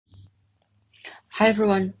Hi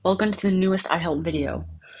everyone, welcome to the newest iHelp video.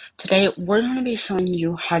 Today we're going to be showing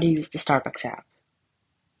you how to use the Starbucks app.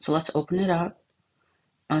 So let's open it up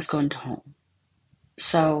and let's go into home.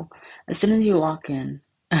 So as soon as you walk in,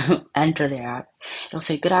 enter the app, it'll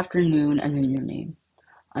say good afternoon and then your name.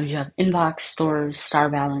 You have inbox, stores, star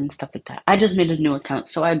balance, stuff like that. I just made a new account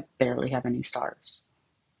so I barely have any stars.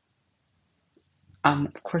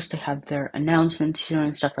 Of course they have their announcements here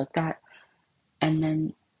and stuff like that. And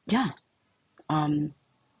then, yeah. Um,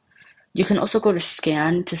 you can also go to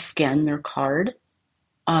scan your card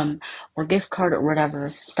or gift card or whatever,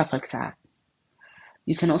 stuff like that.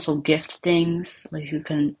 You can also gift things, like you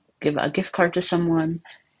can give a gift card to someone,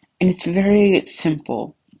 and it's very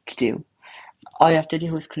simple to do. All you have to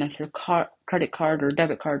do is connect your credit card or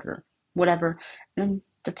debit card or whatever, and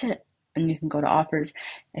that's it. And you can go to offers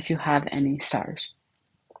if you have any stars.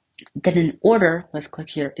 Then in order, let's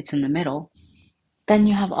click here, it's in the middle. Then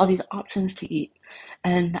you have all these options to eat.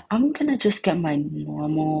 And I'm gonna just get my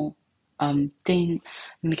normal thing.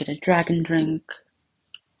 I'm gonna get a dragon drink.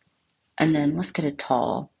 And then let's get it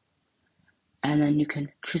tall. And then you can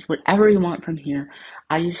choose whatever you want from here.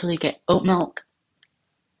 I usually get oat milk,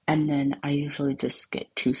 and then I usually just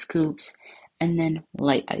get 2 scoops, and then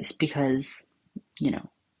light ice because, and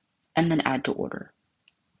then add to order.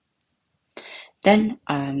 Then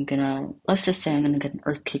let's just say I'm gonna get an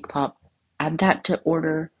Earth Cake Pop, add that to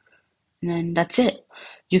order, and then that's it.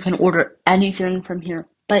 You can order anything from here,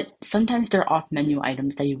 but sometimes there are off menu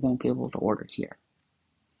items that you won't be able to order here.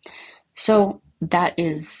 So that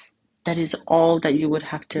is all that you would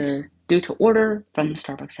have to do to order from the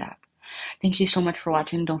Starbucks app. Thank you so much for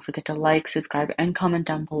watching. Don't forget to like, subscribe, and comment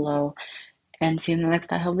down below. And see you in the next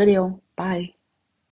iHelp video. Bye.